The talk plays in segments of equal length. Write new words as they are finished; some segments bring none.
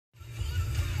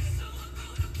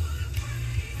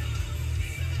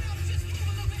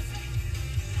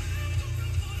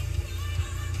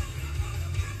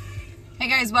Hey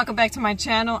guys, welcome back to my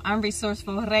channel. I'm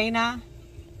Resourceful Reina.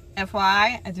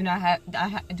 FYI, I do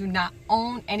not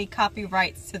own any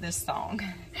copyrights to this song.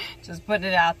 Just putting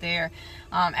it out there.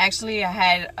 Actually, I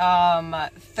had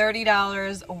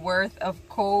 $30 worth of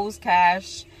Kohl's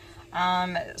cash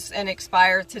and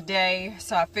expired today,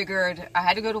 so I figured I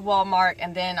had to go to Walmart,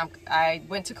 and then I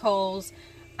went to Kohl's.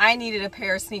 I needed a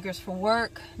pair of sneakers for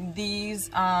work.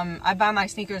 These, I buy my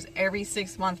sneakers every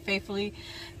 6 months faithfully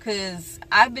because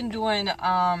I've been doing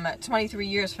 23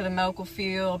 years for the medical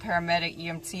field, paramedic,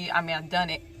 EMT. I mean, I've done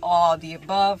it all the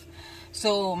above.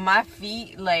 So my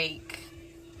feet, like,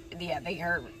 yeah, they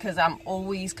hurt because I'm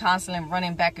always constantly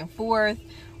running back and forth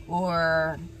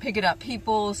or picking up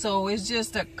people. So it's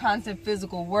just a constant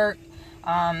physical work.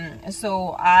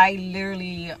 So I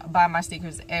literally buy my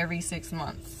sneakers every 6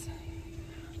 months.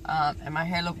 And my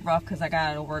hair looked rough because I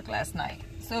got out of work last night.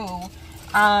 So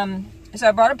I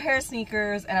brought a pair of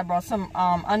sneakers and I brought some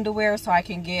underwear so I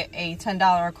can get a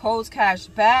 $10 Kohl's cash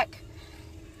back.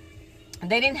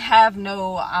 They didn't have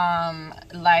no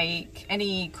like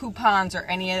any coupons or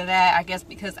any of that, I guess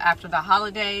because after the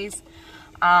holidays,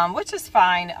 which is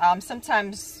fine.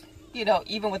 Sometimes, you know,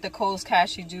 even with the Kohl's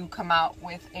cash, you do come out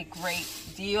with a great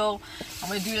deal. I'm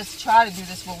going to try to do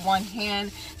this with one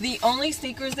hand. The only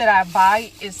sneakers that I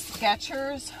buy is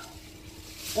Skechers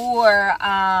or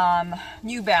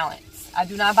New Balance. I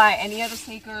do not buy any other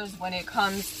sneakers when it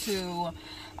comes to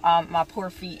my poor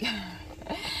feet.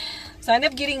 So I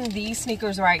ended up getting these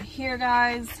sneakers right here,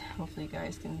 guys. Hopefully you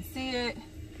guys can see it.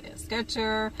 Yeah,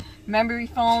 Skechers. Memory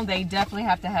foam. They definitely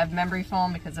have to have memory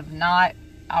foam because if not,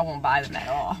 I won't buy them at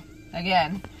all.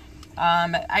 Again,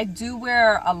 I do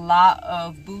wear a lot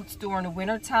of boots during the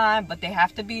winter time, but they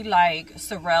have to be like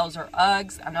Sorels or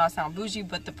Uggs. I know I sound bougie,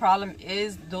 but the problem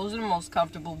is those are the most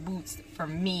comfortable boots for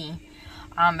me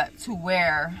to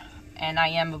wear, and I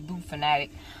am a boot fanatic.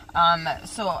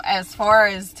 So as far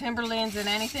as Timberlands and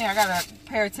anything, I got a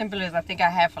pair of Timberlands I think I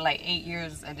had for like 8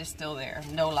 years, and it's still there,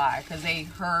 no lie, because they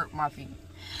hurt my feet.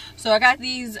 So I got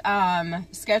these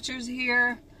Skechers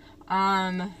here.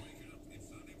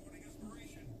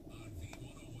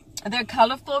 They're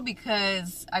colorful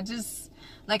because I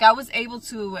was able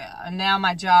to, now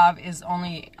my job is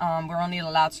only, we're only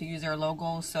allowed to use their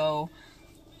logo, so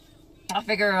I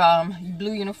figure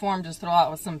blue uniform, just throw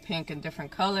out with some pink and different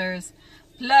colors.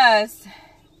 Plus,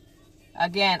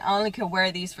 again, I only can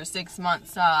wear these for 6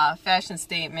 months. Fashion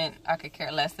statement, I could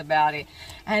care less about it.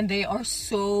 And they are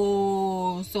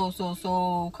so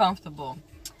comfortable.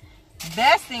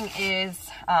 Best thing is,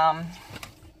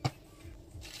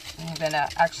 I'm gonna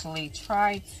actually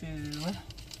try to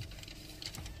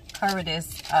cover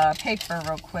this paper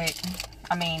real quick.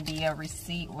 I mean the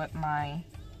receipt with my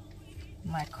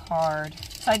card.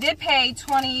 So I did pay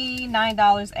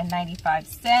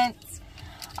 $29.95.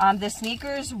 The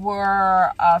sneakers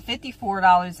were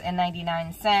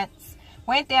 $54.99.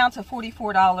 Went down to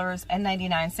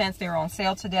 $44.99. They were on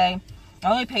sale today.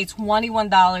 I only paid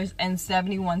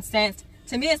 $21.71.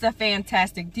 To me, it's a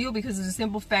fantastic deal because of the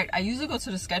simple fact I usually go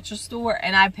to the Skechers store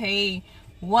and I pay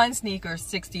one sneaker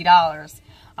 $60.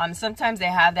 Sometimes they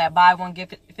have that buy one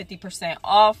get 50%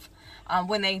 off.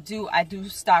 When they do, I do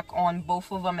stock on both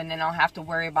of them, and then I don't have to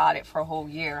worry about it for a whole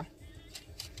year.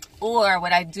 Or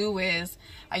what I do is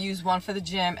I use one for the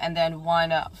gym and then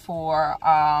one for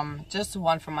just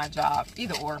one for my job,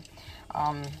 either or.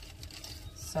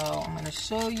 So I'm going to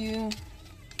show you.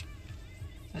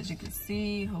 As you can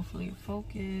see, hopefully it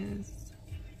focus.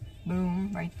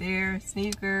 Boom, right there,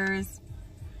 sneakers.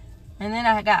 And then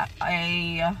I got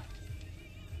a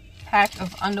pack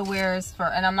of underwears for,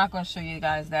 and I'm not going to show you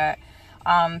guys that,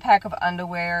 pack of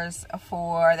underwears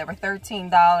that were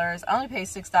 $13. I only paid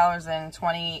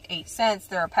 $6.28.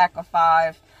 They're a pack of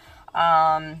 5.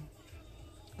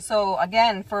 So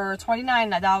again, for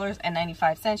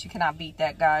 $29.95, you cannot beat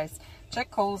that, guys. Check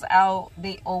Kohl's out.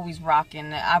 They always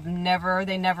rocking.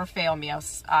 They never fail me.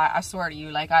 I swear to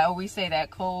you. Like I always say that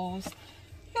Kohl's,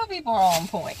 your people are on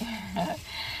point.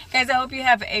 Guys, I hope you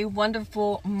have a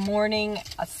wonderful morning,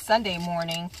 a Sunday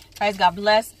morning. Guys, God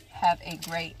bless. Have a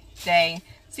great day.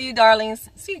 See you, darlings.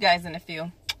 See you guys in a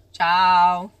few.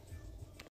 Ciao.